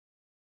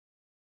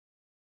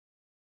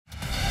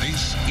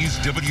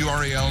Today's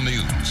WRAL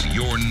News,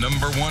 your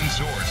 #1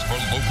 source for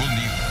local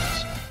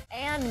news.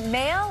 And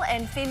male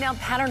and female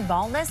pattern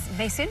baldness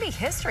may soon be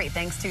history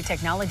thanks to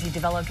technology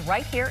developed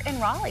right here in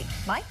Raleigh.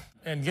 Mike?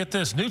 And get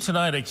this, new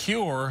tonight, a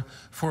cure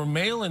for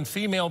male and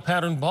female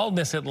pattern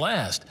baldness at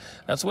last.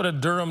 That's what a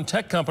Durham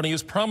tech company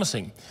is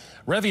promising.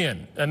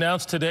 REVIAN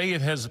announced today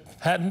it has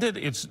patented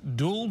its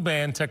dual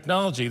band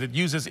technology that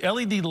uses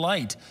LED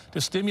light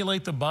to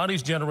stimulate the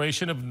body's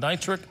generation of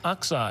nitric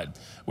oxide,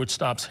 which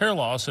stops hair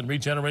loss and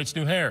regenerates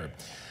new hair.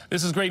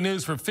 This is great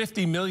news for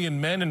 50 million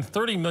men and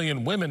 30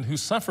 million women who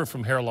suffer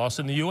from hair loss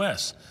in the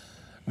U.S.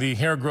 The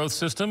hair growth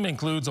system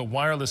includes a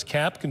wireless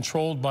cap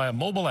controlled by a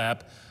mobile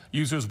app.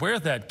 Users wear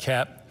that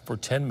cap for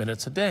 10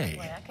 minutes a day.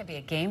 Boy, that could be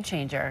a game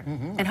changer.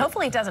 And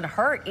hopefully it doesn't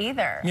hurt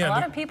either. Yeah, a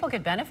lot of people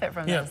could benefit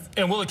from this.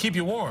 And will it keep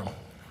you warm?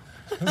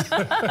 Is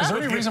there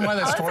any reason why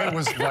that story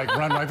was like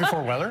run right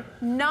before weather?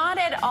 Not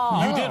at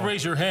all. You did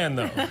raise your hand,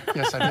 though.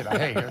 Yes, I did.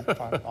 Hey,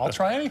 I'll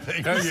try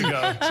anything. There you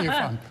go. See if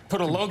I'm...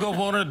 Put a logo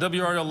on it, a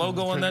WRAL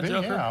logo on that,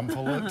 Joker? Yeah, I'm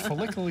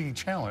follically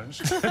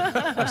challenged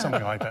or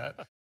something like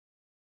that.